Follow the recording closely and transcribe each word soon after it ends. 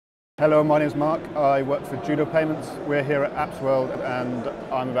Hello, my name is Mark. I work for Judopay. We're here at Apps World and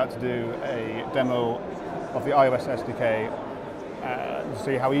I'm about to do a demo of the iOS SDK to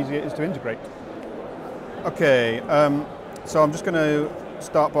see how easy it is to integrate. Okay, so I'm just going to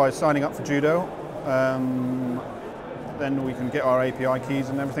start by signing up for Judo. Then we can get our API keys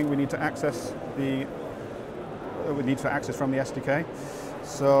and everything we need to access from the SDK.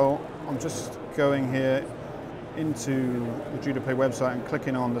 So I'm just going here into the Judopay website and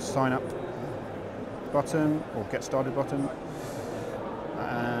clicking on the sign up button or get started button,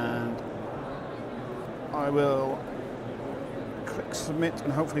 and I will click submit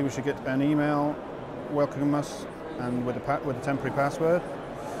and hopefully we should get an email welcoming us and with a temporary password.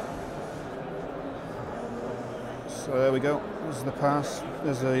 So there we go, there's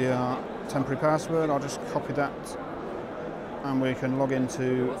a temporary password. I'll just copy that and we can log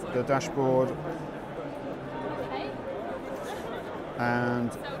into the dashboard and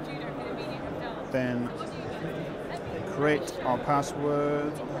then create our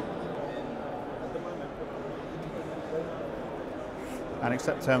password and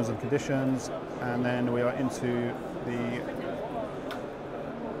accept terms and conditions, and then we are into the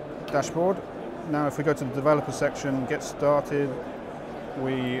dashboard. Now if we go to the developer section, get started,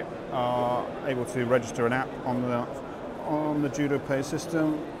 we are able to register an app on the Judopay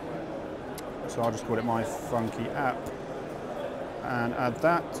system. So I'll just call it My Funky App and add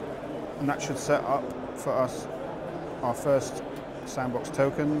that, and that should set up for us our first sandbox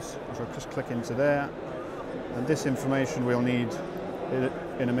tokens. So I'll just click into there, and this information we'll need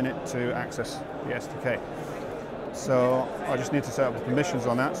in a minute to access the SDK. So I just need to set up the permissions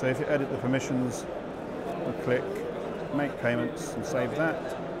on that. So if you edit the permissions and click make payments and save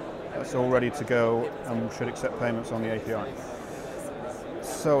that, that's all ready to go and should accept payments on the API.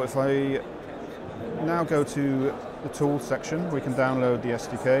 So if I now go to the tools section, we can download the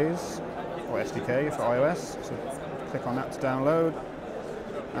SDKs, or SDK for iOS. So click on that to download.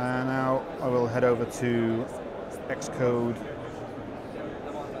 And now I will head over to Xcode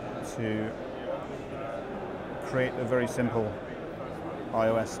to create a very simple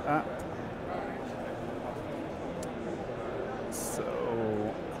iOS app. So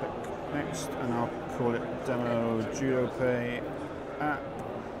click next and I'll call it Demo Judopay App.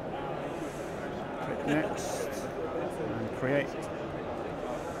 Click next and create.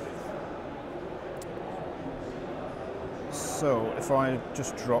 So if I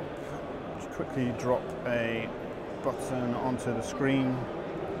just quickly drop a button onto the screen,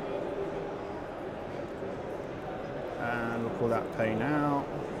 and we'll call that Pay Now.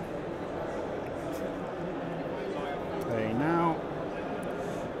 Pay Now,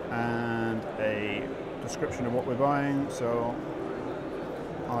 and a description of what we're buying. So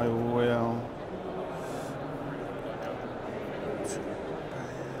I will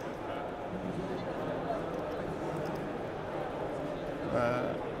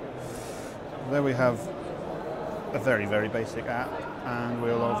there we have a very, very basic app, and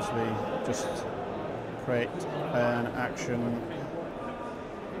we'll obviously just create an action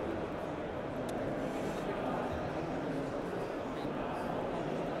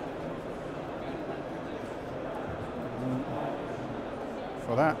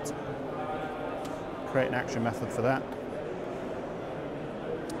for that, create an action method for that,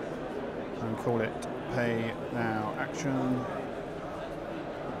 and call it Pay Now Action.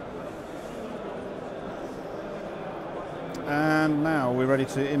 And now we're ready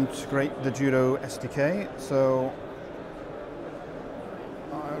to integrate the Judo SDK. So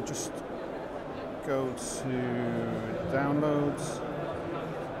I'll just go to downloads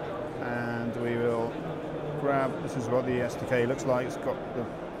and we will grab, this is what the SDK looks like. It's got the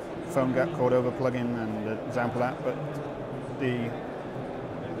phone gap cord over plugin and the example app, but the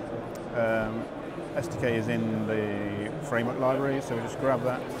SDK is in the framework library, so we just grab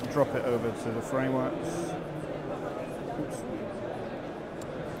that, drop it over to the frameworks. Oops.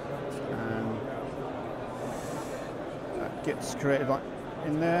 And that gets created like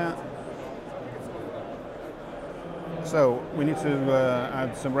in there. So we need to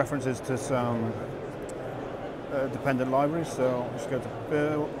add some references to some dependent libraries. So just go to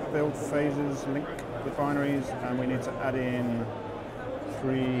build phases, link the binaries, and we need to add in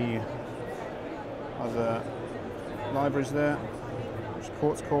 3 other libraries there.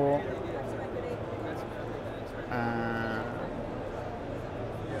 Ports core,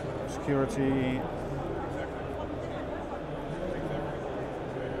 security,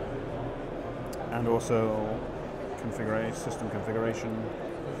 and also system configuration.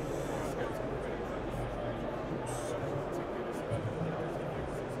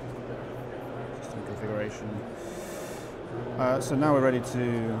 System configuration. So now we're ready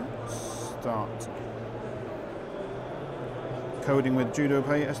to start coding with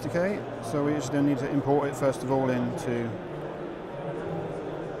Judopay SDK. So we just need to import it first of all into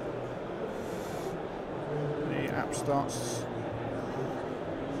the app starts,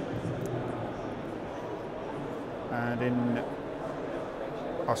 and in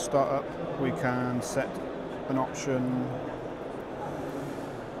our startup we can set an option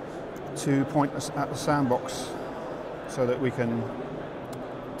to point us at the sandbox so that we can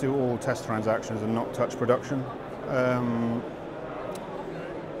do all test transactions and not touch production. And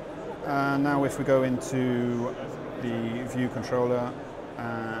now if we go into the view controller,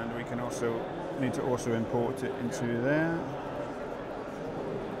 and we can also need to also import it into there.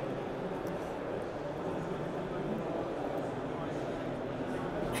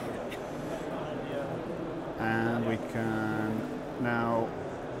 And we can now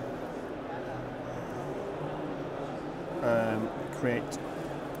create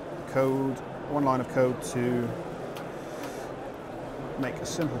code, one line of code to make a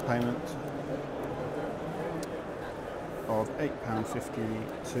simple payment of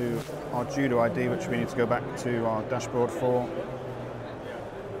 £8.50 to our Judo ID, which we need to go back to our dashboard for,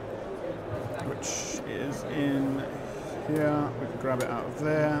 which is in here. We can grab it out of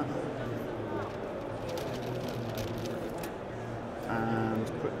there and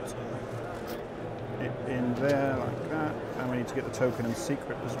put it in there like that, and we need to get the token and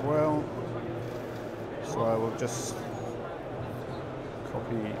secret as well. So I will just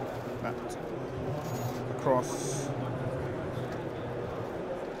copy that across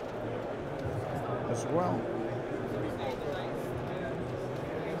as well.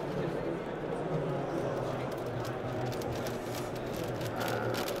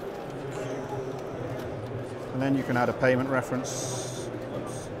 And then you can add a payment reference,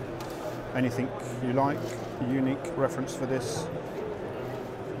 anything you like, a unique reference for this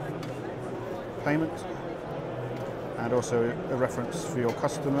payment, and also a reference for your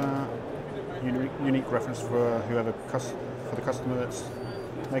customer, unique reference for whoever for the customer that's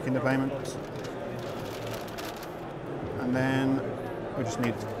making the payment. And then we just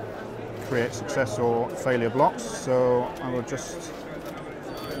need to create success or failure blocks. So I will just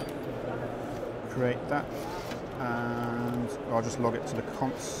create that, and I'll just log it to the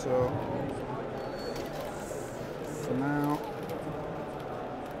console for now.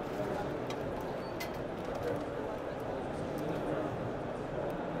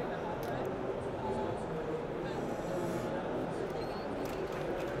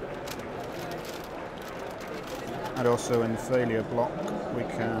 And also in the failure block we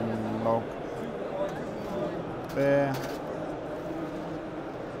can log there.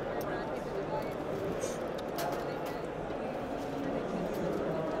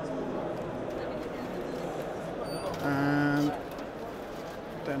 And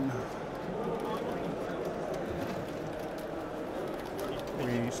then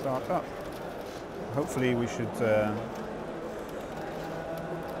we start up. Hopefully we should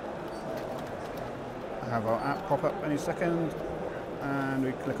have our app pop up any second, and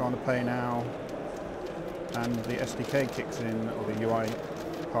we click on the Pay Now, and the SDK kicks in, or the UI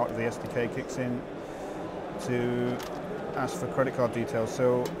part of the SDK kicks in to ask for credit card details.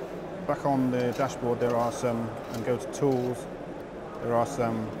 So back on the dashboard there are some, and go to Tools, there are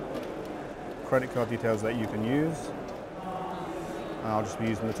some credit card details that you can use. I'll just be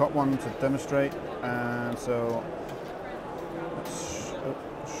using the top one to demonstrate, and so let's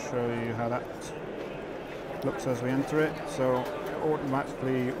show you how that looks as we enter it. So it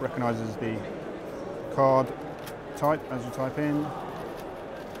automatically recognizes the card type as you type in,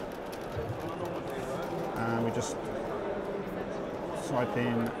 and we just type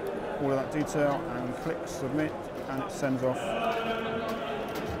in all of that detail and click submit, and it sends off.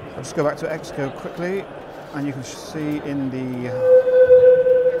 I'll just go back to Xcode quickly, and you can see in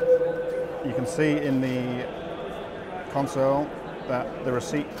the console that the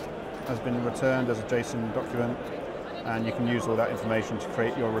receipt has been returned as a JSON document, and you can use all that information to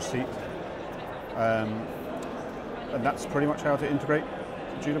create your receipt. And that's pretty much how to integrate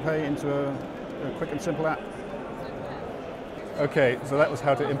Judopay into a quick and simple app. Okay, so that was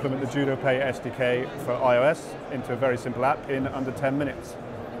how to implement the Judopay SDK for iOS into a very simple app in under 10 minutes.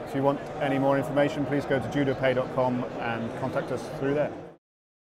 If you want any more information, please go to judopay.com and contact us through there.